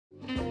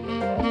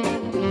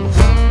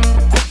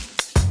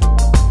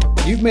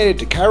You've made it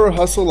to Chiro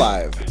Hustle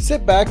Live.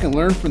 Sit back and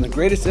learn from the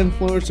greatest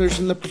influencers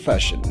in the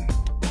profession.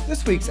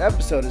 This week's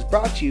episode is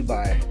brought to you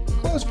by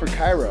Clothes for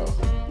Chiro,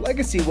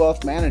 Legacy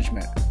Wealth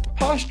Management,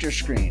 Posture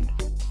Screen,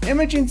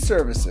 Imaging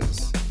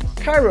Services,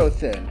 Chiro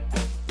Thin,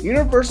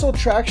 Universal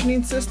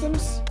Tractioning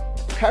Systems,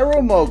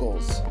 Chiro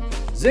Moguls,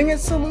 Zingit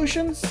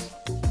Solutions,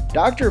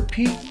 Dr.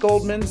 Pete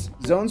Goldman's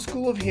Zone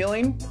School of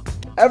Healing,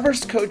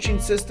 Everest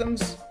Coaching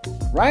Systems,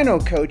 Rhino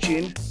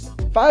Coaching,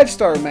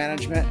 5-Star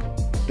Management,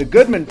 The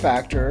Goodman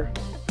Factor,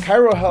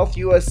 Chiro Health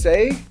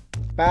USA,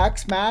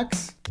 Bax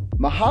Max,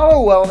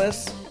 Mahalo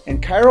Wellness,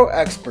 and Chiro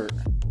Expert.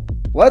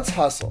 Let's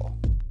hustle.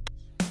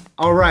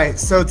 All right,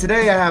 so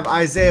today I have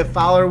Isiah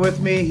Fowler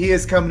with me. He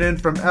is coming in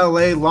from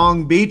LA,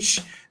 Long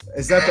Beach.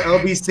 Is that the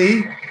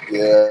LBC?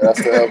 Yeah,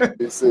 that's the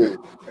LBC.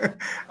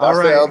 All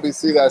right. The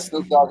LBC that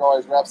Snoop Dogg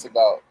always raps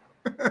about.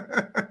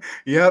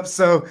 Yep.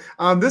 So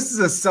this is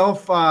a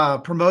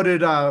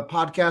self-promoted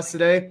podcast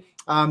today.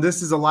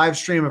 This is a live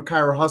stream of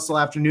Chiro Hustle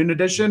Afternoon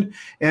Edition.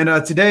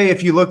 And today,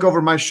 if you look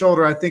over my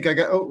shoulder, I think I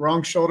got,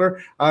 wrong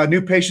shoulder.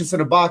 New Patients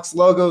in a Box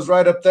logo's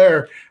right up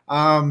there.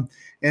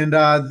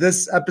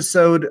 This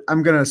episode,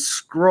 I'm going to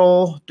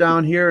scroll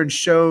down here and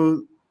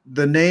show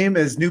the name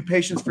is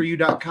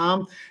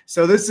newpatientsforyou.com.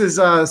 So this is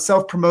a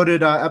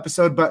self-promoted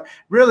episode, but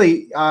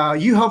really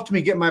you helped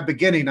me get my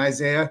beginning,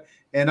 Isiah.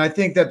 And I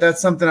think that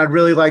that's something I'd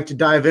really like to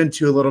dive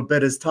into a little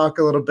bit, is talk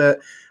a little bit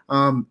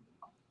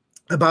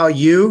about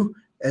you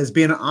as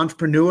being an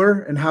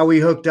entrepreneur and how we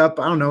hooked up.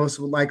 I don't know, it's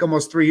like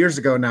almost 3 years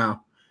ago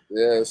now.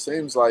 Yeah, it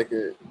seems like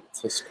it.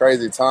 It's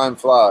crazy. Time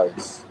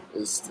flies.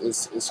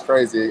 It's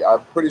crazy.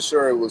 I'm pretty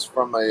sure it was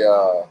from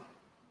that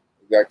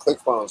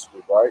ClickFunnels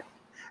group, right?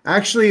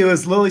 Actually, it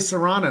was Lily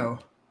Serrano.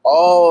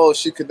 Oh,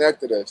 she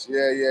connected us.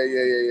 Yeah.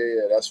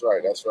 That's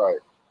right.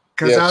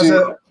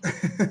 Yeah,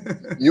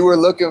 you were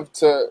looking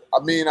to. I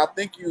mean, I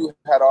think you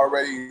had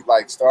already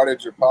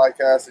started your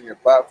podcast and your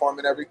platform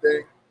and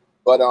everything,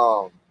 but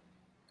I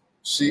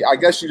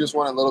guess she just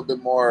wanted a little bit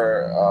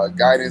more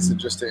guidance and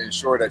just to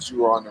ensure that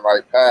you were on the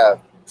right path.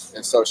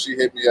 And so she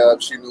hit me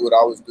up. She knew what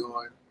I was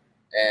doing,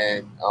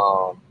 and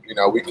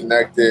we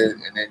connected.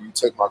 And then you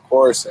took my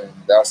course, and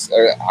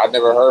I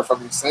never heard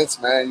from you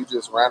since, man. You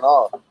just ran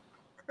off.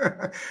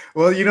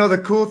 Well,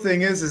 the cool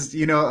thing is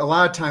a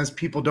lot of times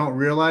people don't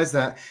realize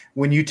that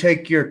when you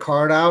take your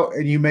card out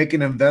and you make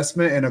an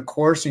investment in a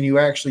course and you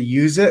actually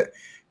use it,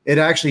 it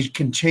actually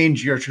can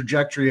change your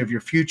trajectory of your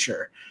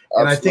future.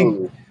 Absolutely. And I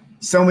think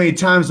so many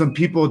times when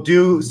people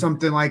do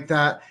something like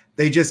that,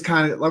 they just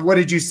kind of like, what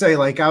did you say?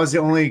 Like, I was the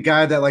only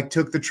guy that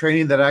took the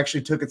training that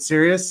actually took it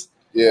serious.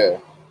 Yeah,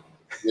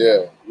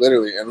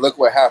 literally. And look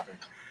what happened.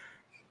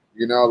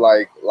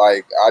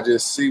 I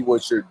just see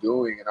what you're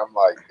doing and I'm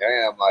like,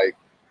 damn,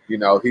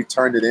 he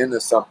turned it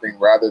into something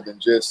rather than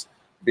just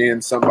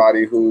being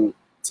somebody who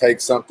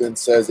takes something,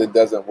 says it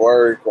doesn't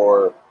work,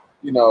 or,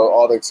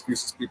 all the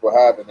excuses people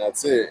have, and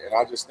that's it. And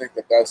I just think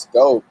that that's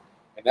dope.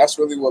 And that's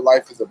really what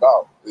life is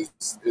about,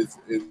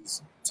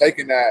 is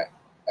taking that,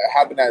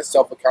 having that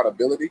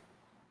self-accountability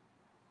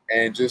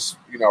and just,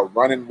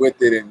 running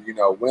with it. And,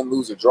 win,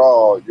 lose, or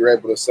draw, you're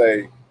able to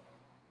say,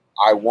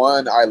 I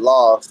won, I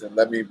lost, and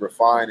let me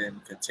refine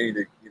and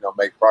continue to,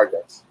 make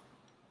progress.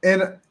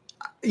 And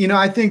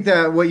I think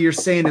that what you're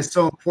saying is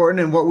so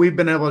important. And what we've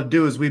been able to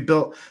do is we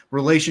built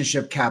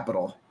relationship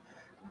capital,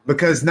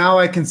 because now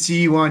I can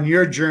see you on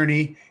your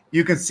journey.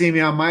 You can see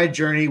me on my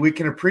journey. We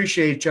can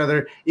appreciate each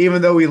other,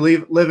 even though we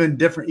live in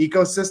different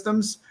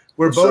ecosystems.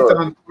 We're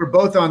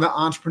both on the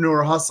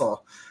entrepreneur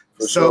hustle.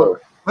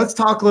 Let's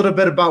talk a little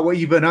bit about what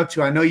you've been up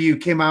to. I know you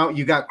came out,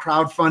 you got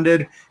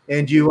crowdfunded,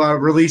 and you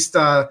released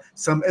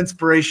some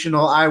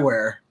inspirational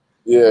eyewear.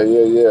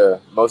 Yeah.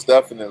 Most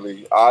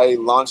definitely. I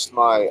launched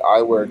my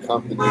eyewear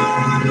company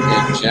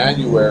in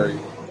January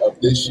of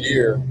this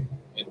year.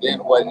 And then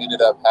what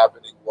ended up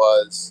happening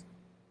was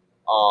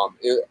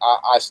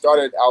I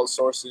started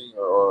outsourcing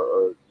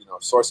or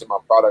sourcing my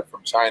product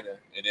from China.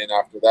 And then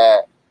after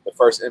that, the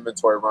first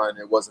inventory run,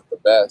 it wasn't the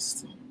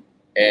best.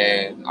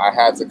 And I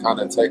had to kind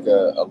of take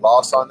a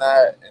loss on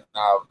that. And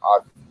I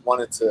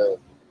wanted to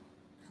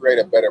create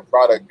a better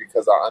product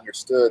because I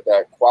understood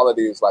that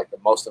quality is the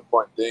most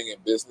important thing in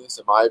business,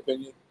 in my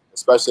opinion,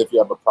 especially if you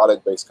have a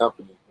product-based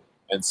company.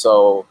 And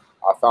so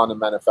I found a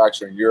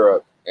manufacturer in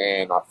Europe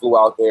and I flew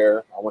out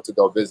there. I went to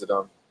go visit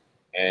them.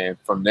 And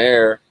from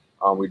there,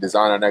 we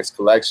designed our next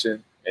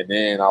collection. And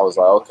then I was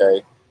like,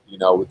 okay,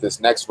 with this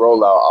next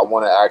rollout, I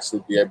want to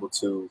actually be able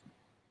to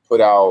put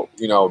out,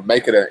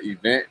 make it an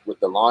event with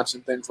the launch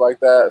and things like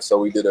that. So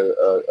we did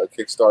a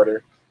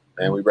Kickstarter.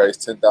 And we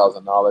raised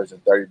 $10,000 in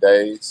 30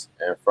 days.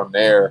 And from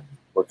there,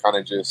 we're kind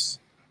of just,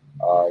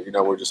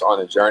 we're just on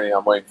a journey.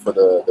 I'm waiting for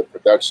the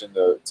production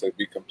to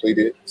be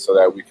completed so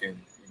that we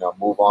can,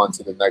 move on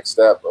to the next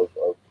step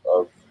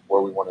of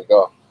where we want to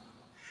go.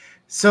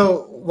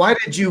 So why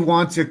did you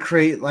want to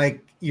create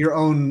your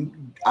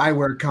own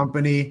eyewear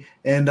company,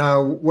 and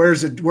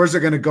where's it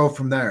going to go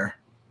from there?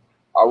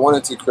 I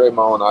wanted to create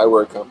my own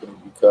eyewear company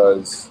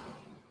because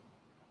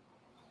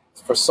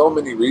for so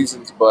many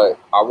reasons, but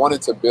I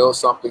wanted to build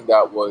something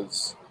that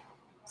was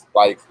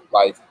like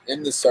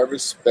in the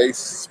service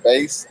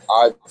space,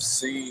 I've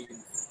seen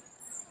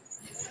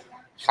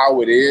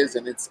how it is,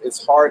 and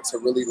it's hard to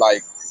really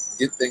like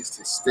get things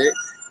to stick.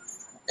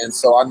 And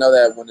so I know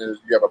that when you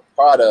have a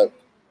product,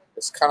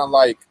 it's kind of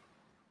like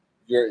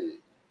your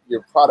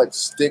your product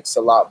sticks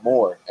a lot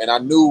more. And I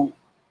knew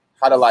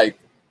how to like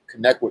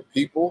connect with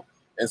people,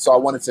 and so I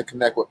wanted to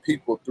connect with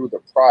people through the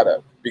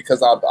product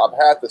because I've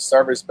had the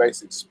service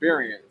based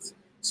experience.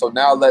 So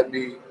now let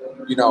me,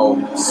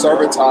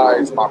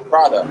 servitize my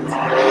product,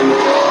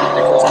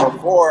 because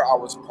before I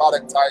was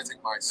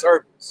productizing my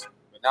service,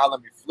 but now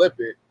let me flip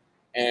it.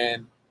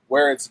 And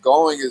where it's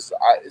going is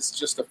it's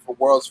just the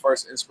world's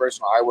first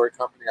inspirational eyewear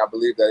company. I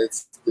believe that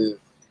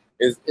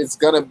it's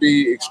going to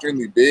be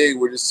extremely big.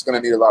 We're just going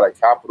to need a lot of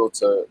capital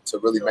to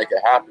really make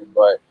it happen.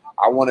 But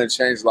I want to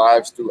change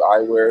lives through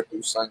eyewear,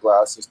 through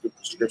sunglasses, through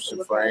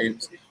prescription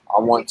frames. I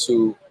want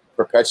to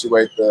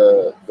perpetuate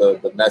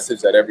the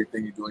message that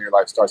everything you do in your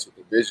life starts with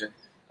a vision.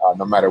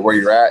 No matter where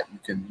you're at, you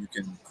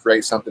can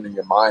create something in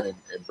your mind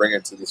and bring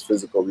it to this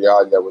physical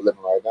reality that we're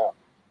living right now.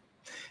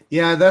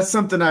 Yeah, that's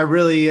something I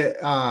really,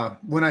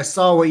 when I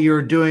saw what you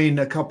were doing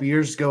a couple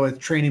years ago with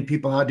training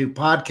people how to do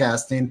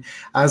podcasting,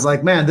 I was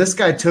like, man, this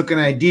guy took an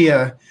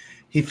idea,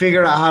 he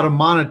figured out how to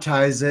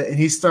monetize it, and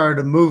he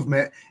started a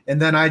movement,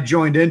 and then I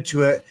joined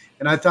into it.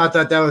 And I thought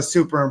that was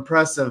super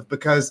impressive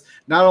because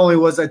not only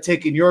was I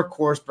taking your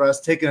course, but I was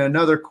taking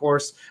another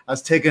course, I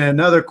was taking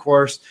another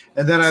course,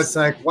 and then I was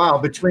like, wow,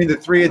 between the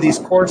three of these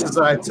courses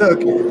that I took,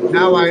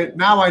 now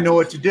I know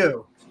what to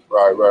do.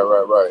 Right.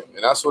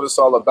 And that's what it's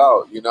all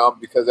about,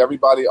 because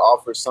everybody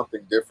offers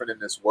something different in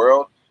this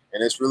world.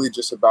 And it's really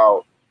just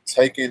about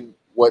taking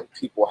what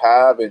people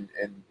have and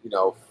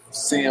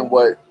seeing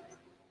what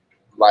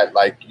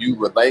like you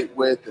relate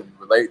with and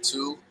relate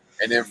to.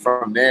 And then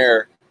from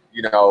there,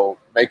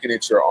 making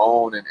it your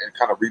own and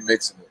kind of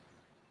remixing it.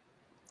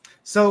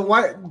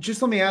 So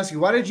just let me ask you,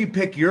 why did you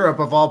pick Europe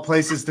of all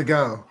places to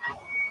go?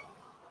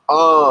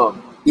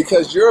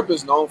 Because Europe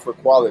is known for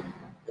quality.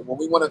 And when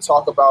we want to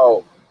talk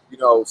about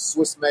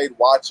Swiss-made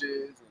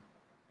watches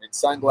and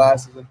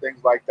sunglasses and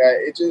things like that,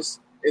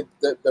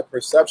 the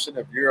perception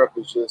of Europe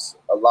is just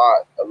a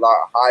lot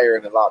higher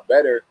and a lot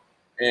better.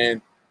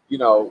 And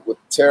with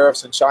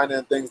tariffs in China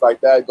and things like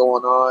that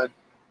going on,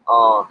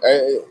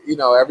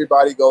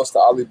 everybody goes to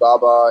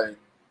Alibaba, and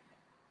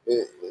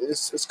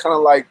it's kind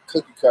of like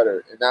cookie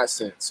cutter in that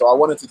sense. So I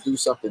wanted to do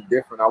something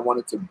different. I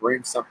wanted to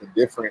bring something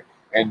different,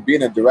 and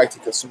being a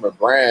direct-to-consumer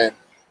brand,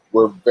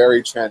 we're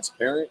very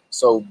transparent.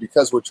 So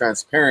because we're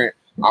transparent,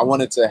 I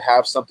wanted to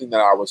have something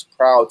that I was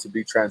proud to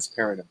be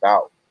transparent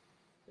about.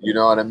 You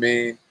know what I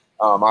mean?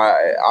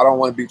 I don't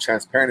want to be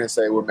transparent and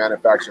say we're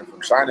manufacturing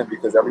from China,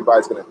 because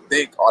everybody's going to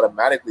think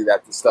automatically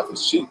that this stuff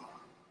is cheap.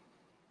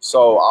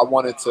 So I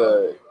wanted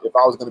to, if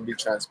I was going to be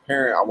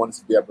transparent, I wanted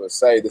to be able to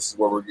say this is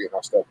where we're getting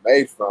our stuff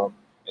made from,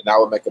 and that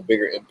would make a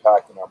bigger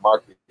impact in our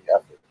marketing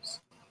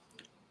efforts.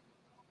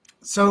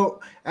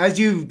 So as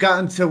you've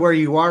gotten to where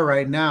you are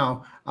right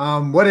now,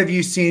 what have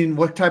you seen?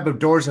 What type of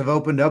doors have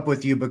opened up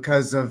with you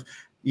because of,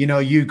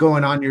 you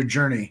going on your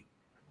journey?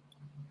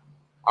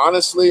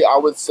 Honestly, I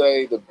would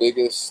say the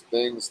biggest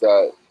things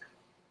that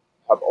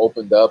have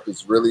opened up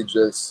is really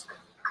just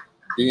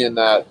being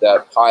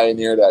that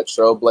pioneer, that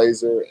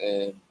trailblazer.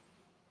 And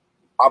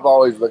I've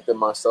always looked at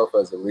myself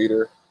as a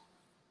leader,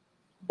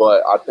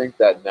 but I think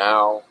that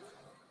now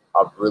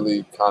I've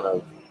really kind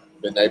of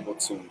been able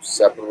to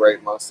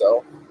separate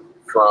myself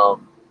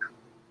from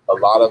a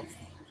lot of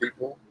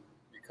people,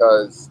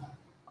 because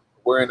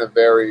we're in a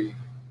very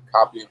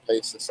copy and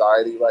paste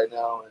society right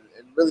now,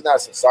 and really not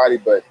society,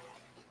 but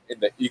in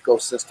the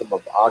ecosystem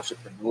of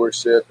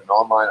entrepreneurship and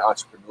online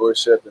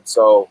entrepreneurship. And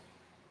so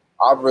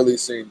I've really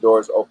seen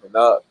doors open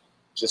up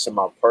just in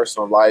my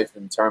personal life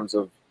in terms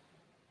of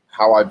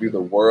how I view the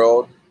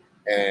world.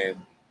 And,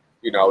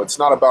 it's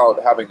not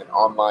about having an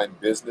online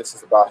business.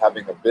 It's about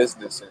having a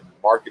business and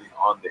marketing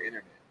on the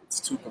internet. It's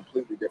two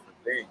completely different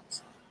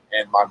things.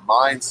 And my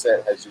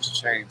mindset has just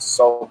changed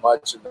so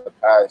much in the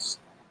past,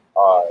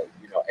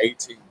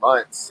 18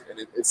 months. And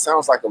it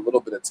sounds like a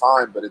little bit of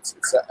time, but it's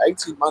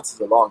 18 months is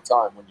a long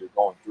time when you're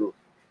going through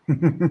it.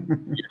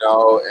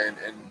 And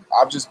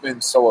I've just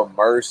been so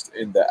immersed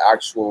in the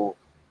actual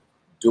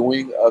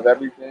doing of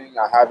everything.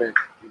 I haven't,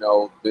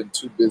 been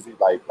too busy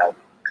like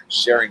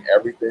sharing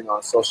everything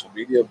on social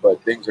media,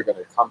 but things are going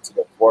to come to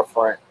the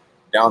forefront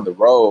down the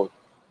road.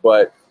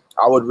 But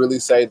I would really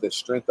say the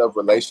strength of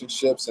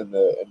relationships and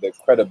the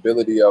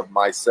credibility of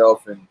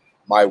myself and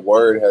my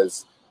word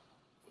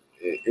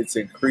it's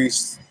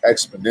increased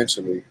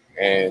exponentially.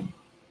 And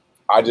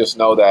I just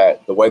know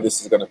that the way this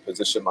is going to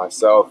position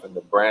myself and the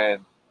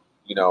brand,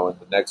 in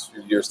the next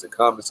few years to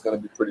come, it's going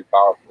to be pretty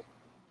powerful.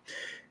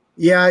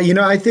 Yeah,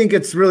 I think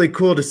it's really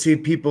cool to see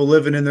people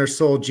living in their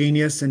soul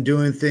genius and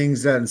doing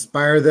things that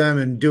inspire them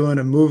and doing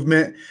a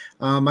movement.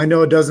 I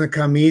know it doesn't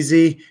come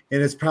easy,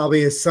 and it's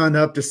probably a sun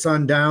up to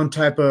sun down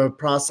type of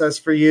process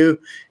for you.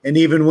 And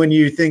even when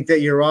you think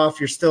that you're off,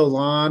 you're still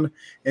on.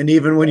 And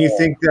even when you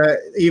think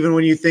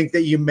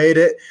that you made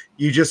it,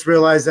 you just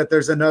realize that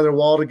there's another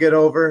wall to get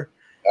over.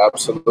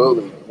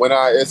 Absolutely.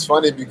 It's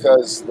funny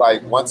because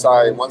like once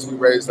we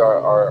raised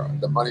our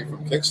the money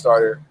from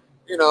Kickstarter,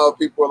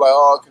 people were like,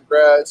 "Oh,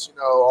 congrats,"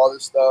 all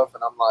this stuff,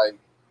 and I'm like,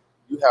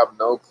 "You have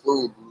no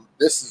clue.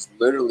 This is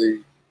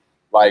literally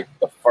like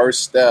the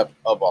first step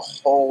of a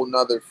whole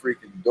nother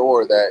freaking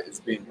door that is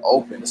being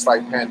opened. It's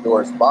like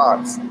Pandora's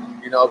box,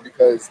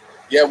 because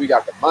yeah, we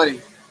got the money,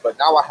 but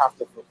now I have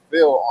to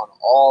fulfill on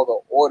all the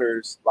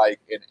orders, like,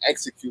 and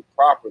execute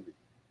properly.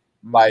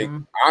 Like,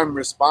 I'm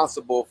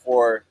responsible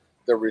for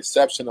the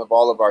reception of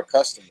all of our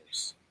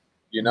customers,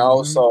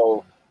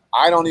 So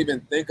I don't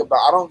even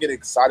I don't get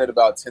excited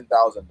about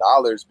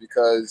 $10,000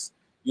 because,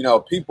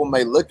 people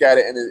may look at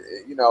it and,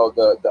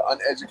 the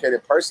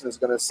uneducated person is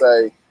going to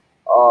say,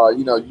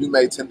 you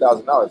made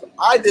 $10,000.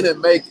 I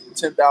didn't make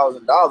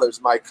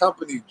 $10,000. My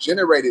company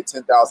generated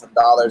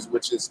 $10,000,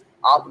 which is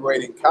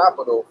operating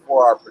capital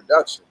for our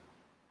production.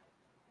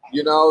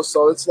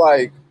 So it's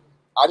like,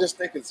 I just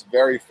think it's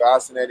very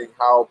fascinating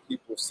how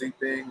people see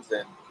things,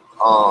 and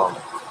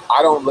I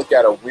don't look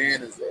at a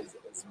win as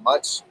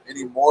much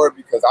anymore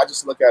because I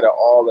just look at it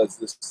all as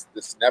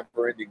this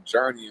never-ending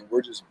journey, and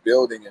we're just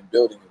building and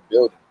building and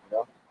building.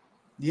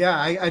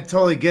 Yeah, I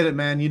totally get it,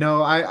 man.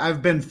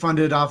 I've been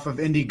funded off of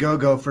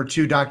Indiegogo for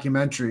 2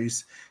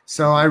 documentaries.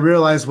 So I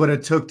realized what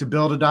it took to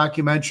build a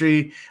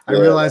documentary. I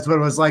realized what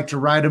it was like to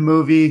write a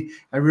movie.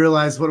 I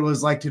realized what it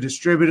was like to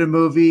distribute a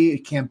movie,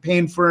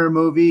 campaign for a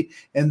movie,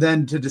 and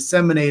then to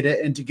disseminate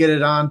it and to get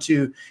it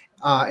onto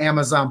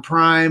Amazon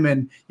Prime.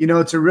 And,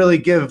 to really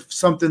give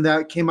something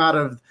that came out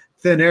of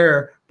thin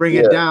air, bring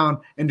it down,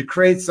 and to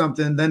create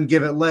something, then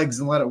give it legs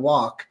and let it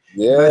walk.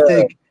 Yeah.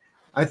 And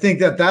I think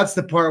that that's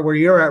the part where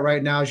you're at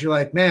right now is you're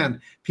like,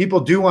 man, people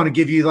do want to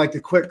give you like the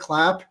quick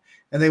clap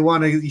and they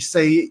want to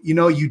say,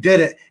 you did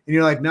it. And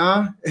you're like,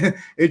 nah,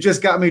 it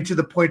just got me to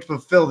the point to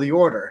fulfill the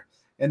order.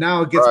 And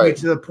now it gets me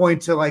to the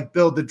point to like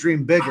build the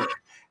dream bigger.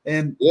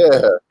 And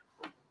and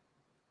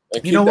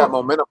keep that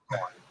momentum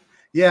going.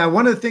 Yeah.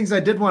 One of the things I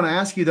did want to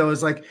ask you though,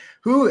 is like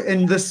who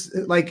in this,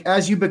 like,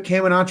 as you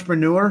became an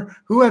entrepreneur,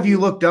 who have you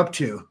looked up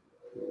to?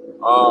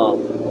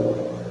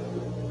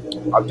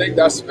 I think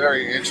that's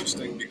very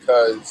interesting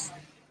because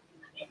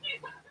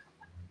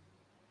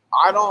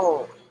I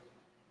don't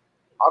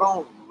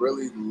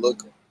really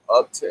look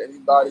up to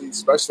anybody,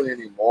 especially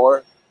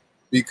anymore,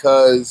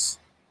 because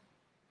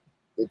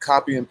the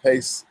copy and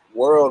paste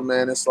world,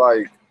 man, it's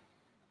like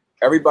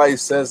everybody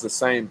says the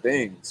same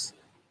things.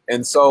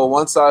 And so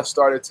once I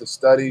started to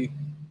study,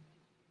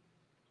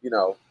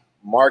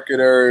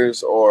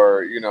 marketers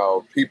or,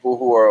 people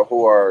who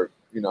are,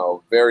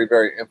 very,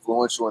 very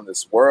influential in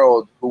this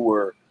world who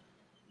are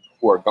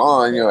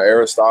gone,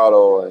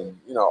 Aristotle and,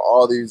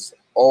 all these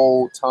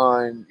old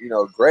time,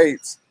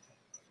 greats,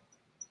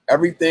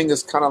 everything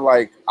is kind of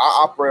like, I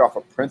operate off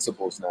of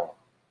principles now.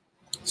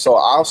 So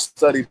I'll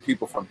study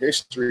people from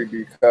history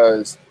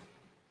because,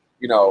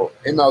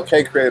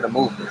 MLK created a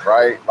movement,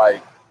 right?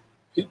 Like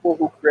people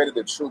who created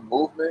a true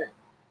movement,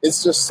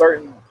 it's just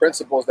certain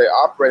principles they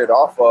operated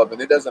off of.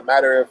 And it doesn't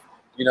matter if,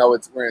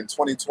 we're in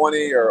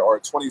 2020 or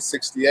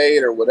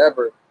 2068 or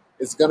whatever,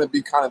 it's going to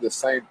be kind of the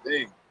same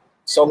thing.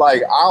 So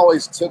like, I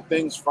always took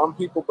things from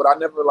people, but I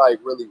never like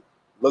really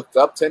looked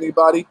up to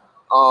anybody.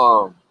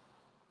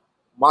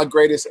 My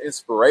greatest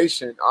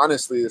inspiration,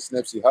 honestly, is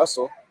Nipsey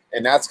Hussle.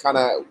 And that's kind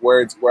of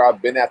where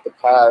I've been at the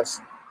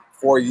past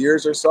 4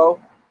 years or so.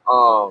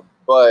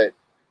 But,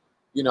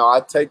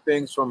 I take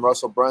things from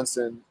Russell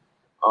Brunson.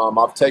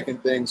 I've taken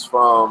things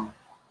from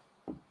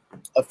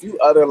a few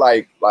other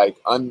like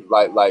on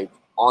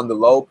the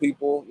low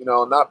people,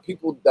 not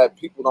people that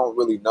people don't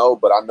really know,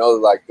 but I know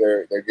like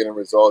they're getting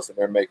results and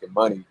they're making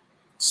money.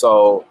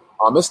 So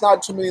it's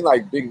not too many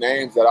like big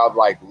names that I've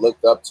like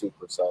looked up to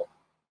per se.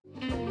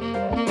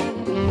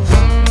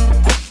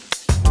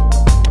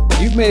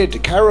 You've made it to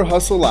Chiro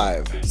Hustle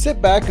Live.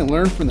 Sit back and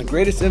learn from the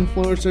greatest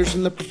influencers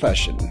in the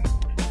profession.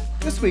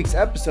 This week's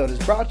episode is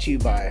brought to you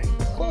by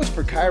Close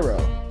for Chiro,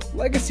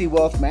 Legacy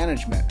Wealth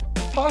Management,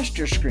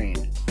 Posture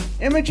Screen,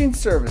 Imaging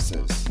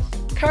Services,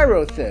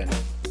 Chiro Thin,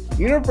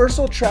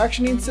 Universal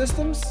Tractioning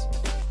Systems,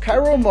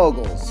 Chiro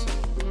Moguls,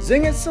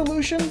 Zingit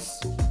Solutions,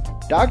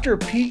 Dr.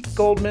 Pete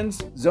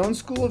Goldman's Zone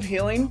School of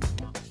Healing,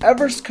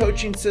 Everest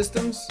Coaching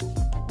Systems,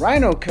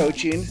 Rhino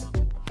Coaching,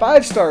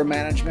 5-Star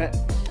Management,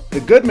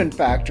 The Goodman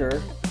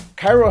Factor,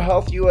 Chiro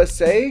Health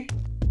USA,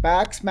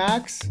 Max,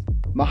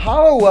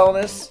 Mahalo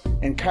Wellness,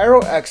 and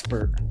Chiro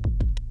Expert.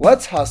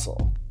 Let's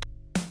hustle.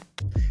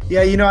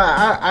 Yeah,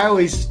 I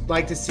always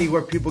like to see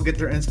where people get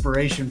their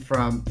inspiration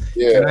from.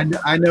 Yeah. And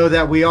I know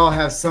that we all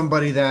have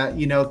somebody that,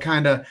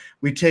 kind of,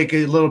 we take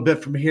a little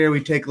bit from here,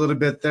 we take a little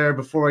bit there,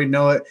 before we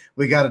know it,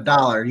 we got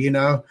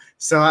 $1,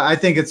 So I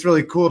think it's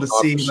really cool to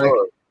see,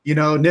 sure.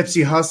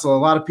 Nipsey Hussle. A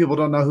lot of people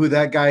don't know who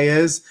that guy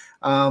is,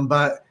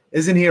 but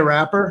isn't he a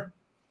rapper?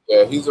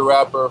 Yeah, he's a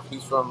rapper.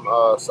 He's from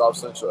South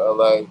Central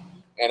LA.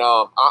 And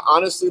I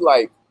honestly,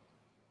 like,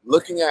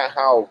 looking at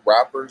how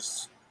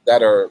rappers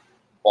that are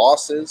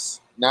bosses,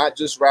 not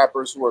just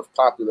rappers who are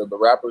popular, but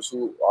rappers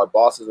who are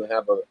bosses and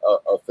have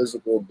a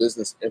physical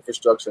business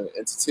infrastructure and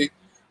entity,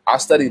 I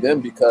study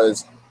them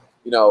because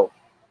you know,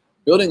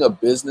 building a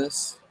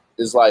business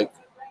is like,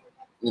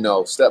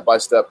 step by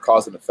step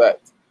cause and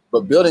effect.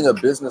 But building a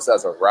business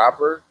as a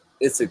rapper,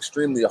 it's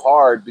extremely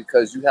hard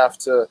because you have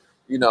to,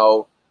 you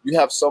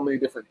have so many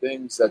different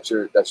things that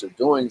you're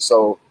doing.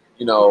 So,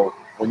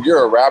 when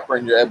you're a rapper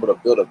and you're able to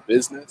build a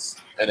business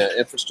and an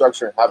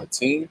infrastructure and have a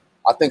team,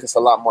 I think it's a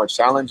lot more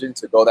challenging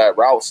to go that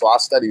route. So I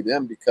study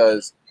them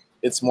because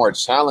it's more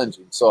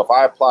challenging. So if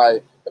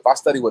I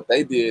study what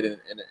they did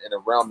in a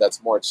realm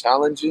that's more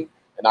challenging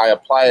and I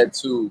apply it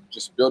to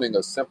just building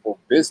a simple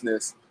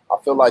business, I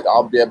feel like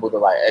I'll be able to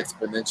like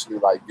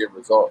exponentially like get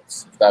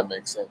results, if that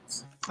makes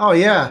sense. Oh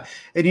yeah.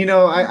 And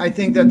I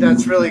think that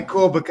that's really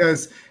cool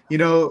because,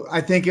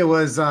 I think it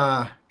was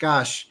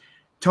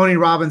Tony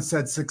Robbins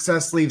said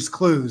success leaves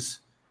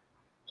clues.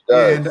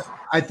 It And does.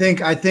 I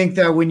think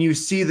that when you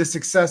see the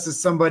success of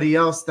somebody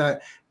else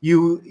that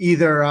you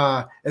either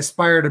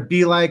aspire to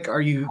be like,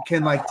 or you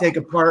can like take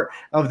a part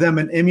of them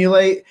and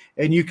emulate,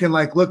 and you can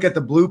like look at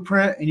the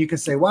blueprint and you can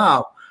say,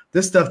 wow,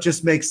 this stuff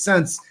just makes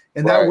sense.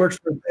 And that Right.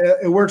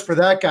 works for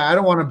that guy. I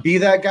don't want to be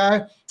that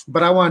guy,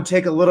 but I want to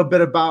take a little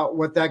bit about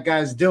what that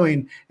guy's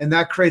doing, and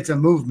that creates a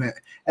movement.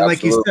 And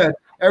like you Absolutely. said,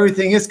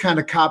 everything is kind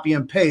of copy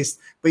and paste,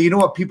 but you know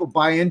what people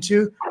buy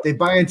into? They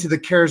buy into the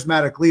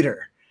charismatic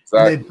leader.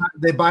 And Exactly.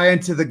 they buy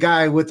into the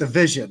guy with the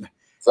vision.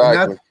 And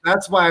Exactly.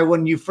 that's why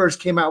when you first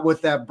came out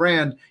with that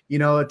brand,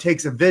 it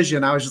takes a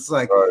vision. I was just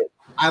like, Right.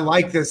 I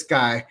like this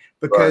guy Right.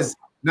 because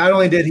not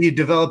only did he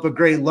develop a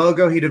great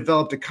logo, he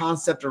developed a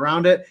concept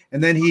around it,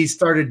 and then he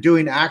started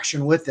doing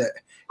action with it.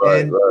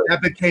 Right. And Right.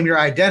 that became your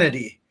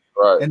identity.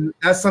 Right. And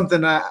that's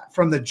something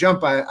from the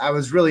jump I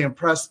was really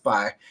impressed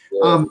by.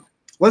 Yeah.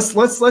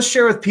 Let's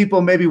share with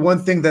people maybe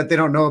one thing that they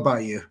don't know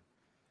about you.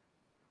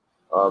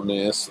 I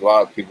mean, it's a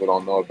lot of people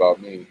don't know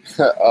about me.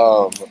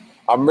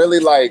 I'm really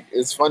like,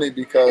 it's funny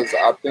because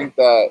I think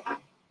that,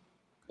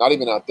 not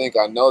even I think,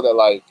 I know that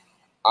like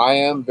I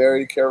am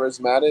very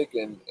charismatic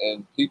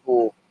and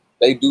people,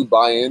 they do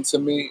buy into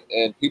me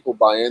and people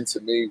buy into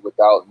me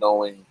without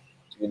knowing,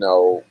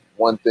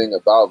 one thing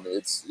about me.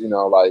 It's,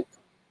 like,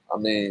 I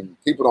mean,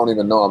 people don't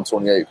even know I'm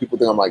 28. People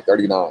think I'm like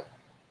 39.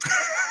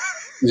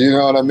 You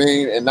know what I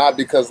mean? And not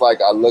because like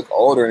I look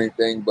old or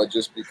anything, but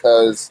just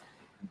because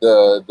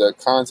the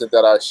content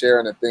that I share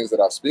and the things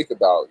that I speak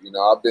about.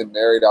 I've been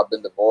married, I've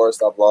been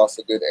divorced, I've lost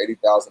a good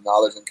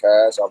 $80,000 in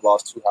cash, I've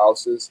lost 2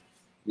 houses,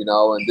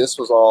 and this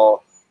was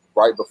all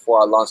right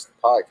before I launched the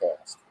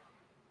podcast.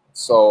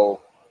 So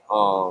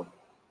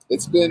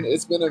it's been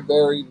a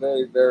very,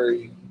 very,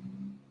 very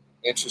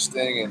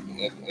interesting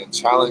and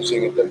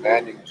challenging and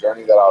demanding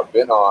journey that I've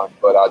been on,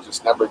 but I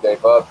just never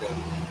gave up. And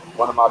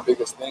one of my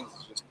biggest things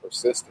is just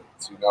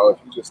persistence. If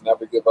you just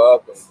never give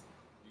up and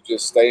you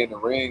just stay in the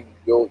ring,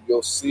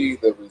 you'll see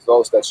the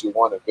results that you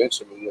want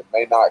eventually. It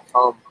may not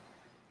come,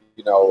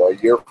 a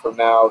year from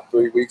now,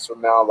 3 weeks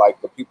from now,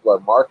 like the people are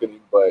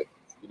marketing, but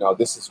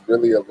this is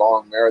really a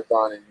long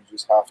marathon, and you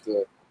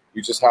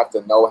just have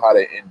to know how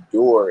to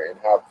endure and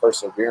have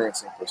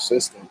perseverance and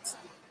persistence,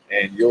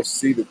 and you'll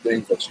see the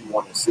things that you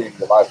want to see in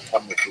your life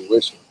come to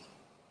fruition.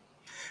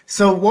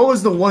 So what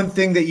was the one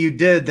thing that you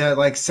did that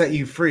like set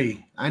you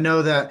free? I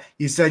know that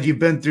you said you've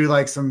been through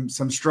like some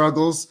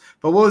struggles,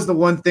 but what was the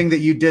one thing that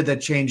you did that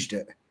changed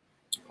it?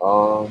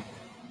 Um,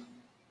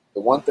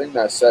 the one thing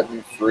that set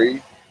me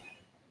free,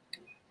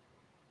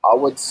 I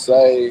would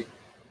say,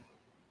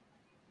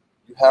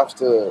 you have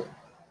to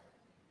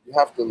you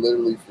have to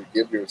literally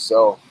forgive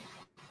yourself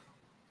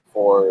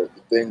for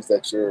the things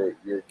that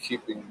you're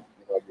keeping.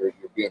 You're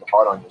being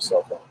hard on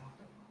yourself on.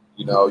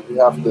 You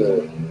have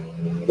to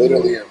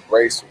literally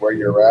embrace where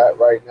you're at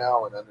right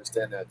now and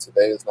understand that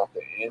today is not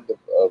the end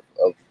of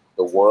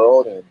the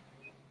world. And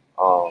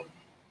um,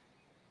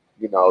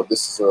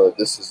 this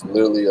is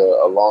literally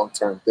a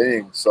long-term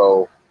thing.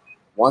 So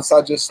once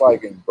I just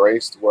like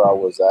embraced where I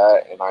was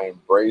at, and I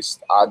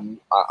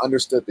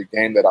understood the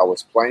game that I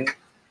was playing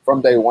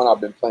from day one.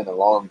 I've been playing a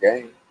long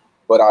game,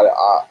 but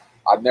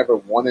I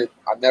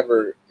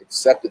never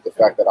accepted the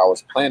fact that I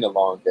was playing a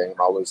long game.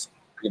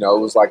 It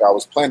was like I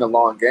was playing a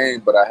long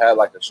game, but I had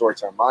like a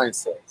short-term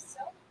mindset.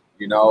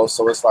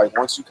 So it's like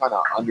once you kind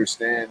of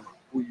understand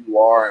who you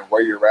are and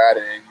where you're at,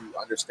 and you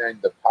understand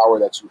the power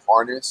that you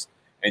harness,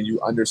 and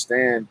you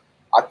understand,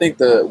 I think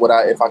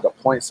if I could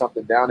point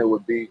something down, it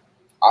would be,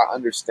 I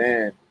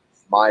understand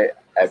my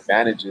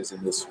advantages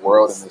in this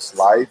world, in this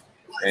life,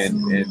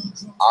 and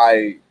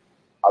I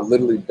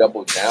literally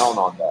double down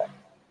on that,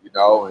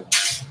 and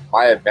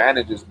my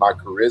advantage is my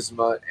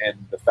charisma and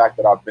the fact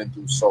that I've been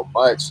through so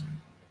much.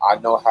 I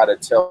know how to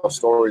tell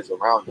stories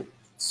around it.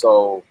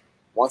 So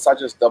once I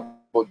just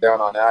doubled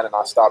down on that and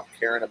I stopped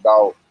caring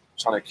about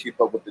trying to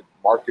keep up with the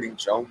marketing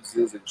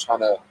Joneses and trying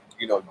to,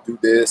 do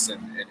this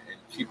and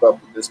keep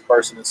up with this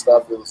person and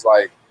stuff, it was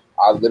like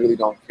I literally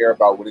don't care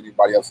about what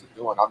anybody else is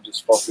doing. I'm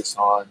just focused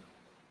on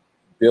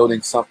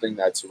building something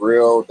that's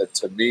real, that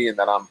to me, and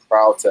that I'm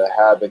proud to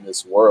have in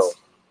this world.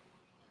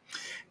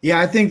 Yeah,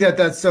 I think that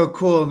that's so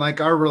cool. And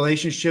like our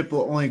relationship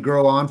will only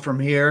grow on from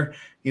here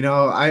You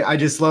know, I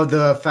just love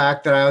the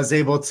fact that I was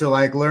able to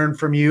like learn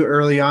from you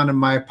early on in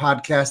my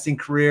podcasting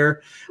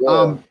career.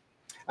 Yeah.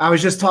 I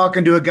was just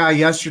talking to a guy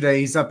yesterday.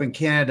 He's up in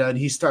Canada and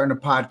he's starting a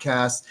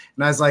podcast.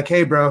 And I was like,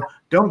 hey, bro,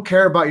 don't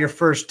care about your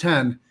first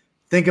 10.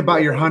 Think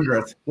about your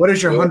 100th. What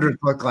does your Yeah, 100th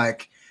look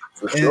like?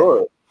 for And,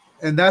 sure.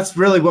 and that's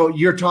really what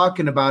you're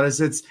talking about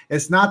is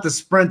it's not the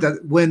sprint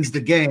that wins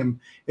the game.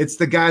 It's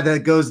the guy that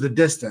goes the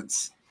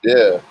distance.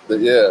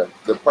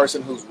 The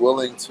person who's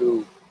willing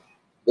to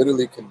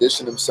literally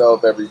condition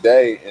himself every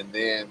day, and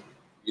then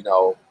you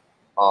know,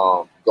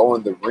 go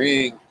in the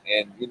ring,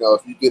 and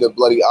if you get a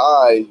bloody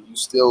eye, you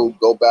still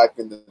go back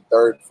in the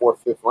third,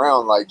 fourth, fifth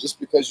round. Like, just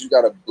because you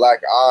got a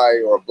black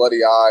eye or a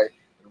bloody eye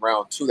in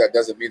round two, that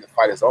doesn't mean the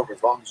fight is over.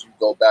 As long as you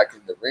go back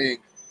in the ring,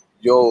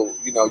 you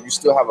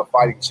still have a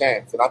fighting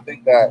chance. And I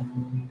think that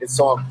it's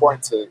so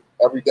important to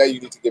every day you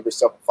need to give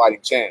yourself a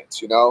fighting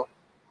chance.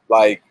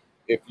 Like,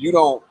 if you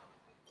don't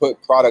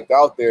put product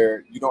out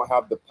there, you don't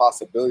have the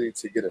possibility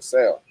to get a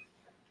sale.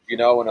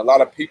 And a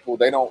lot of people,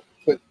 they don't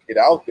put it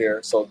out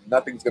there, so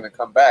nothing's going to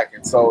come back.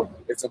 And so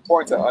it's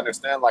important to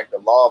understand like the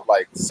law of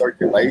like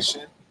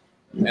circulation,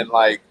 and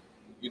like,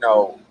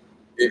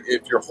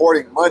 if you're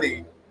hoarding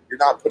money, you're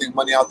not putting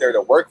money out there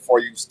to work for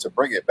you to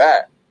bring it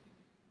back.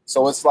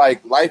 So it's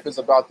like life is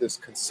about this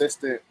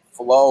consistent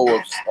flow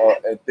of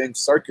and things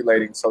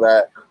circulating, so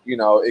that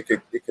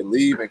it could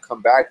leave and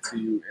come back to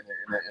you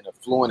in a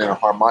fluent and a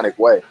harmonic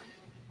way.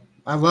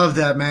 I love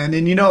that, man.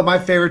 And my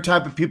favorite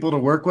type of people to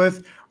work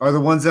with are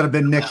the ones that have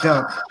been nicked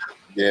up.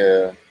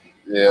 Yeah.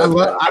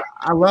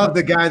 I love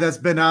the guy that's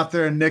been out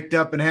there and nicked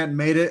up and hadn't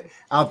made it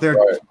out there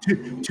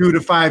Right. 2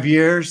 to 5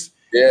 years.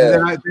 Yeah.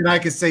 And then I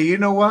can say, you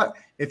know what?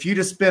 If you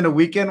just spend a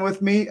weekend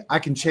with me, I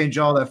can change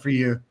all that for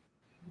you.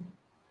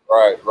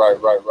 Right.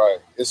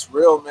 It's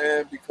real,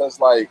 man, because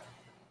like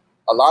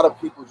a lot of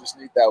people just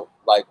need that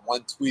like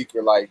one tweak,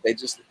 or like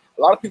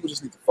a lot of people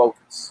just need to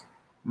focus.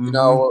 Mm-hmm.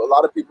 A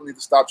lot of people need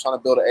to stop trying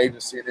to build an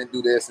agency and then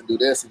do this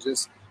and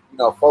just,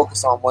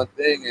 focus on one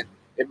thing. And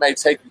it may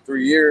take you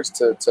 3 years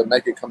to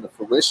make it come to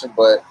fruition,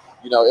 but,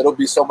 it'll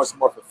be so much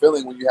more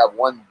fulfilling when you have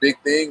one big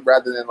thing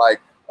rather than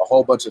like a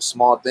whole bunch of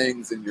small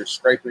things and you're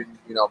scraping,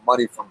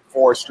 money from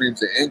 4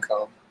 streams of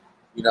income,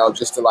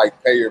 just to like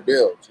pay your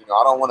bills.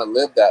 I don't want to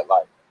live that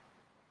life.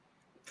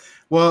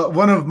 Well,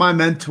 one of my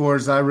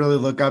mentors I really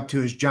look up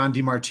to is John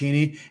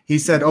DeMartini. He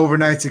said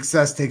overnight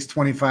success takes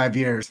 25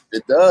 years.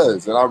 It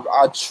does. And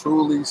I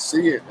truly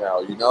see it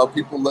now.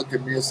 People look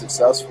at me as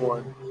successful,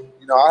 and,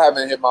 I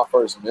haven't hit my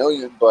first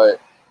million,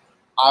 but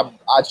I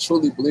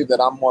truly believe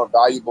that I'm more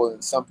valuable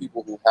than some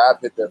people who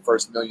have hit their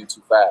first million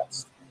too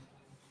fast.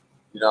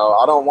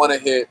 I don't want to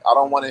hit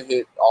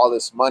all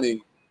this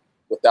money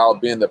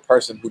without being the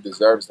person who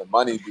deserves the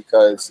money,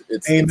 because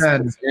it's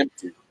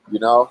empty,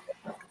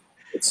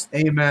 It's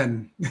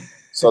Amen.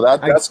 So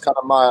that's kind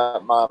of my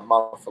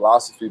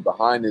philosophy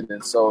behind it.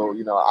 And so,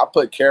 I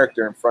put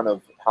character in front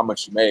of how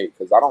much you made,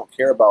 because I don't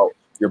care about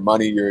your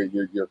money,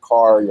 your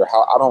car, your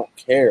house. I don't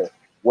care.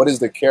 What is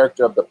the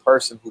character of the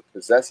person who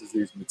possesses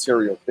these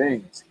material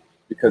things?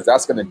 Because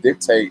that's going to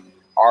dictate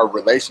our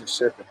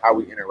relationship and how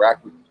we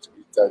interact with each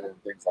other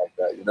and things like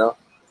that,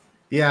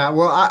 Yeah,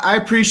 well, I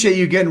appreciate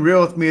you getting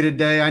real with me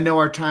today. I know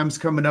our time's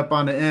coming up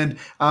on the end.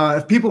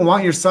 If people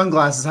want your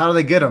sunglasses, how do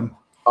they get them?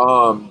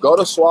 Go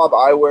to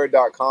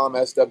swaveyewear.com,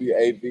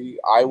 SWAV,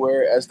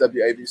 eyewear.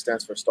 SWAV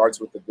stands for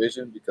starts with the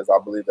vision, because I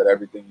believe that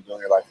everything you do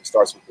in your life, it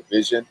starts with the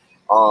vision.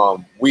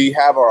 We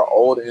have our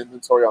old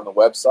inventory on the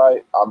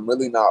website. I'm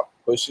really not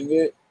pushing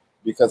it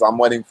because I'm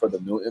waiting for the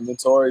new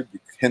inventory,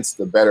 hence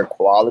the better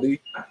quality.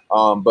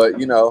 But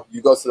you go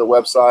to the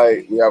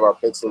website, we have our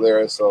pixel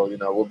there, so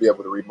we'll be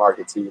able to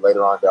remarket to you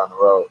later on down the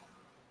road.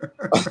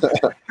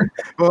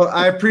 Well,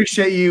 I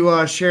appreciate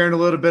you sharing a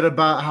little bit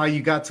about how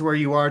you got to where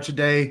you are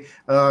today,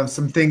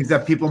 some things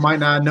that people might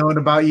not have known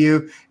about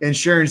you, and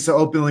sharing so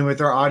openly with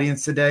our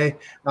audience today.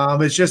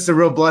 It's just a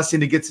real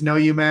blessing to get to know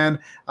you, man.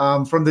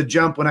 From the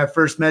jump, when I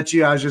first met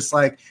you, I was just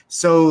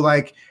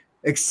so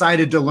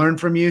excited to learn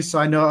from you. So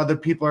I know other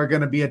people are going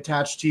to be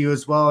attached to you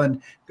as well.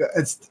 And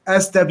it's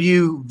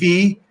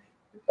SWAV.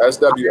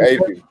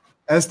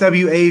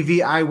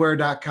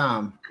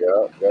 SWAVeyewear.com.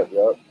 Yep.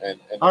 And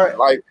all right.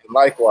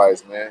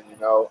 Likewise, man,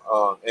 and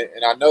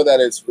I know that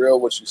it's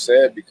real what you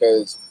said,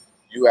 because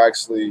you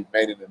actually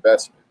made an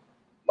investment.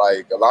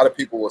 Like, a lot of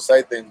people will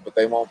say things, but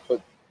they won't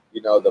put,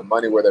 the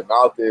money where their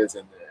mouth is.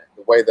 And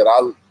the way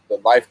that the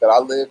life that I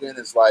live in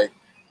is like,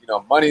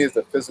 money is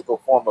the physical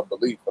form of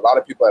belief. A lot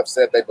of people have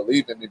said they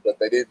believe in me, but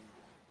they didn't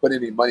put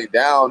any money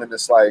down. And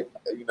it's like,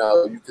 you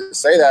can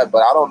say that, but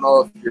I don't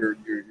know if you're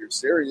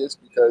serious,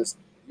 because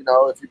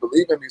if you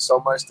believe in me so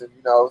much, then,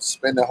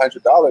 spend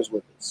 $100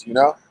 with us,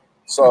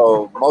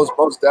 So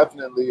most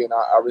definitely, and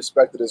I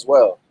respect it as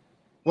well.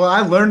 Well,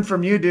 I learned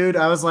from you, dude.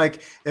 I was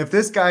like, if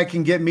this guy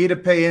can get me to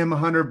pay him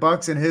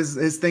 $100 and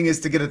his thing is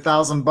to get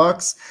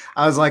 $1,000,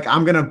 I was like,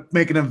 I'm gonna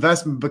make an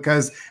investment,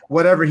 because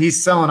whatever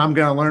he's selling, I'm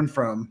gonna learn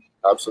from.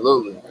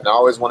 Absolutely. And I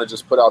always want to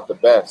just put out the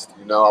best.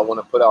 I want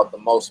to put out the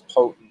most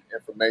potent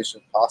information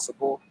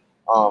possible.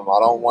 I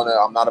don't want to.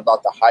 I'm not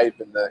about the hype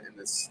and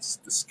the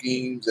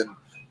schemes and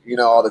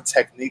all the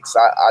techniques.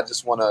 I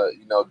just want to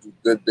do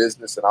good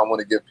business, and I want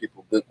to give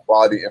people good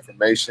quality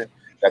information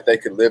that they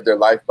can live their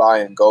life by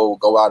and go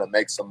out and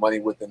make some money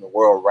within the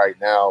world right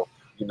now,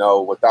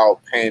 without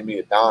paying me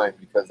a dime,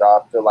 because I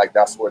feel like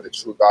that's where the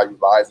true value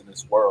lies in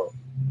this world.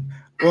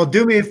 Well,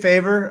 do me a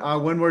favor.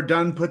 When we're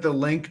done, put the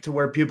link to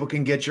where people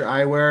can get your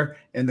eyewear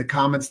in the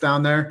comments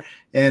down there,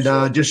 and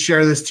Sure. Just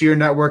share this to your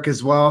network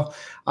as well.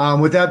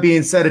 With that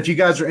being said, if you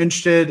guys are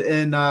interested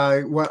in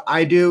what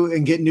I do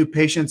and get new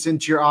patients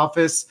into your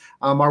office,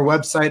 our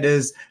website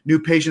is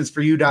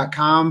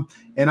newpatientsforyou.com.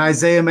 And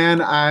Isiah,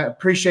 man, I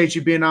appreciate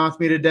you being on with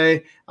me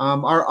today.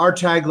 Our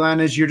tagline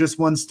is "You're just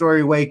one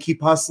story away.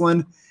 Keep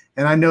hustling,"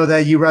 and I know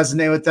that you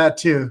resonate with that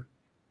too.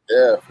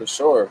 Yeah, for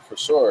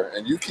sure.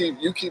 And you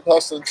keep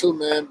hustling too,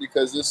 man,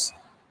 because it's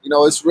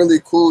really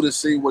cool to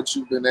see what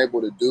you've been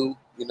able to do.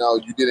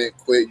 You didn't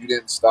quit, you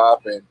didn't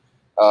stop, and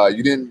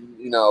you didn't,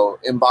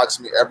 inbox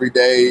me every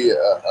day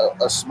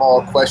a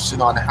small question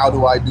on how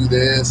do I do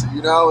this.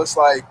 It's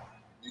like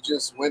you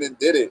just went and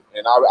did it,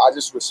 and I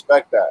just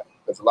respect that,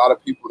 because a lot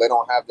of people, they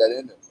don't have that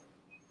in them.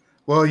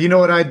 Well, you know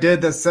what I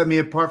did that set me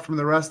apart from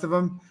the rest of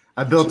them?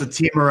 I built a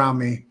team around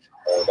me.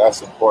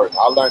 That's important.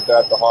 I learned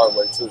that the hard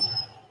way too.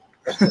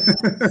 So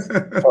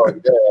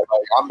yeah,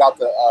 like I'm about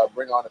to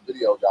bring on a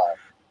video guy.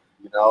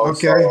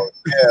 Okay.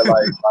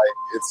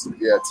 So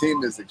yeah,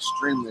 team is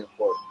extremely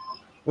important.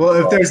 Well,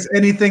 if there's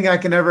anything I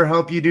can ever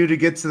help you do to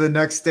get to the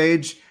next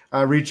stage,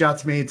 reach out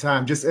to me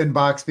anytime. Just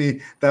inbox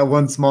me that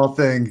one small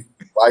thing.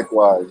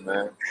 Likewise,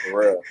 man. For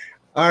real.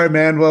 All right,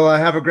 man. Well,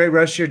 have a great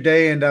rest of your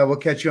day, and we'll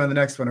catch you on the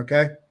next one,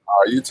 okay?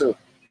 All right, you too.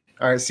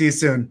 All right, see you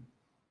soon.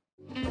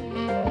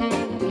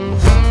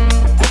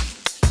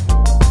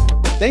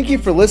 Thank you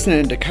for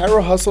listening to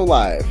Chiro Hustle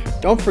Live.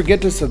 Don't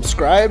forget to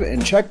subscribe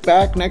and check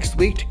back next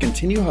week to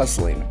continue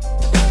hustling.